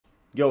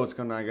Yo, what's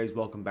going on, guys?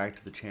 Welcome back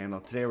to the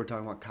channel. Today we're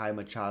talking about Caio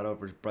Machado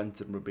versus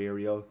Brendson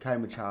Ribeiro. Caio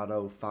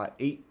Machado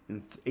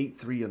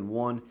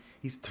 8-3-1.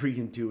 He's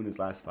 3-2 in his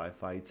last 5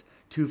 fights.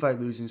 2-5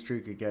 losing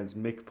streak against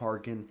Mick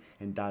Parkin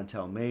and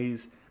Dontel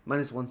Mays.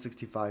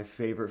 -165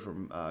 favorite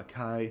from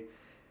Kai.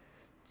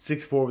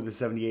 6'4" with a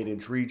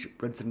 78-inch reach.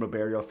 Brendson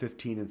Ribeiro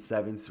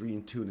 15-7,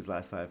 3-2 in his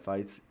last 5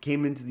 fights.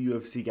 Came into the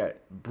UFC, got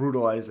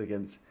brutalized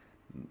against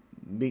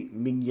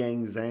Ming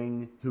Yang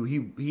Zhang, who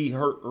he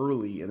hurt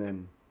early and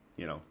then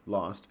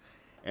lost.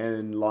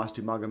 And lost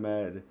to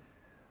Magomed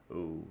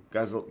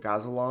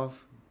Gazalov.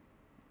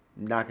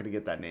 Not going to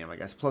get that name, I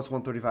guess. Plus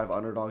 135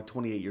 underdog,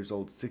 28 years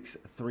old,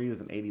 6'3"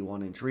 with an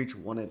 81-inch reach,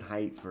 1 in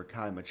height for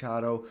Caio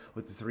Machado,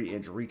 with a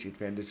 3-inch reach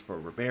advantage for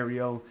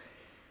Ribeiro.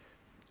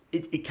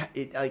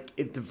 Like,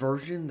 if the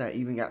version that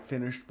even got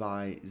finished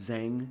by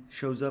Zhang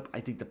shows up, I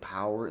think the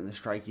power and the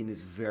striking is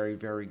very,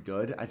 very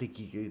good. I think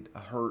he could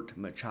hurt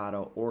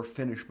Machado or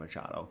finish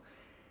Machado.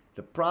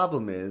 The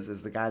problem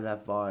is the guy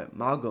that fought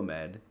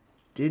Magomed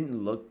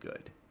didn't look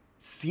good.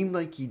 Seemed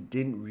like he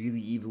didn't really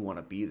even want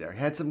to be there.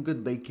 Had some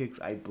good leg kicks,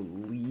 I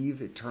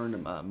believe. It turned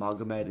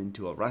Magomed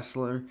into a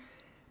wrestler.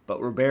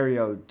 But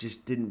Ribeiro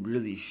just didn't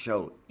really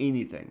show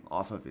anything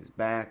off of his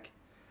back.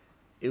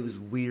 It was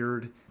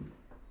weird.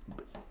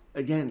 But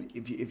again,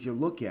 if you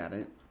look at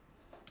it,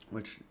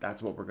 which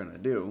that's what we're going to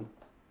do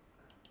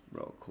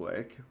real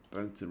quick.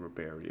 Brendson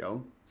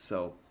Ribeiro.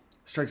 So,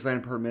 strikes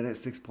landed per minute,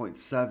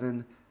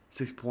 6.7.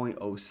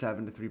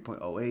 6.07 to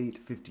 3.08,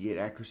 58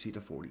 accuracy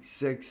to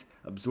 46,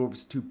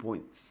 absorbs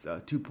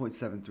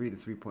 2.73 to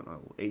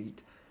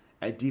 3.08,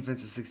 at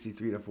defense is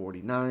 63 to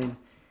 49.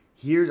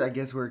 Here's, I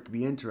guess, where it could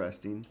be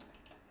interesting.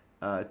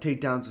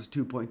 Takedowns is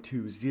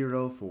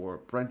 2.20 for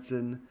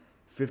Brendson,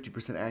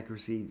 50%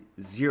 accuracy,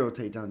 0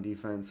 takedown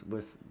defense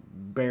with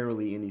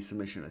barely any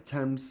submission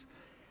attempts.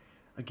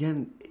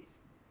 Again,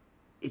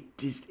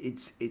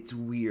 it's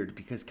weird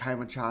because Caio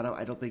Machado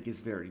I don't think is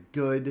very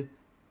good.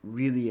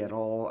 Really at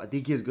all. I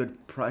think he has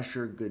good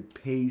pressure, good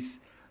pace.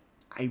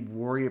 I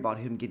worry about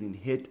him getting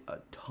hit a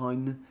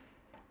ton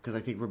because I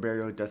think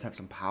Ribeiro does have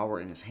some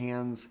power in his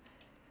hands.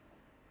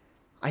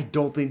 I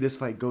don't think this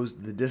fight goes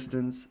the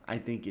distance. I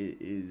think it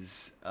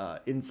is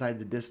inside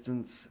the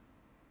distance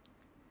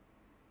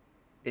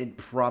and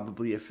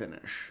probably a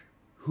finish.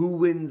 Who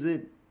wins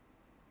it?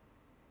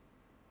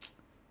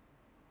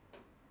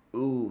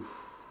 Ooh.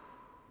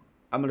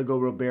 I'm going to go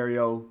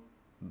Ribeiro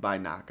by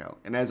knockout.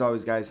 And as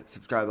always, guys,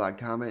 subscribe, like,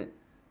 comment.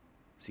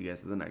 See you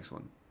guys in the next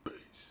one.